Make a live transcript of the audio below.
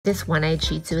This one-eyed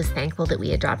Shih Tzu is thankful that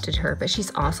we adopted her, but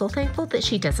she's also thankful that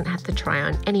she doesn't have to try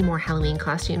on any more Halloween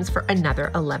costumes for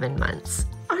another 11 months.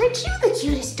 Aren't you the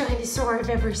cutest dinosaur I've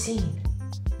ever seen?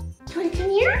 Do you want to come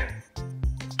here?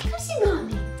 Come see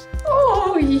Mommy.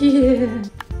 Oh, yeah.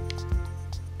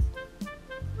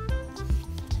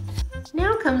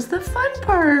 Now comes the fun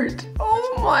part.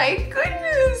 Oh my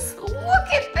goodness, look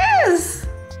at this.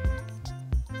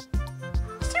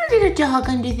 Is there a little dog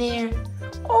under there?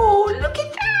 Oh, look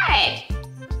at that.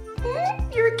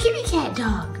 You're a kitty cat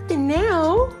dog. And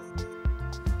now,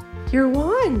 your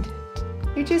wand.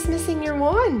 You're just missing your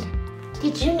wand.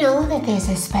 Did you know that there's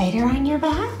a spider on your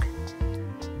back?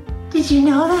 Did you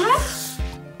know that?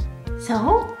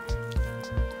 So,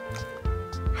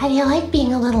 how do you like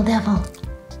being a little devil?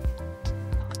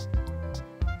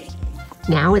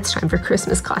 Now it's time for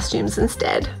Christmas costumes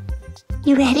instead.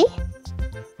 You ready?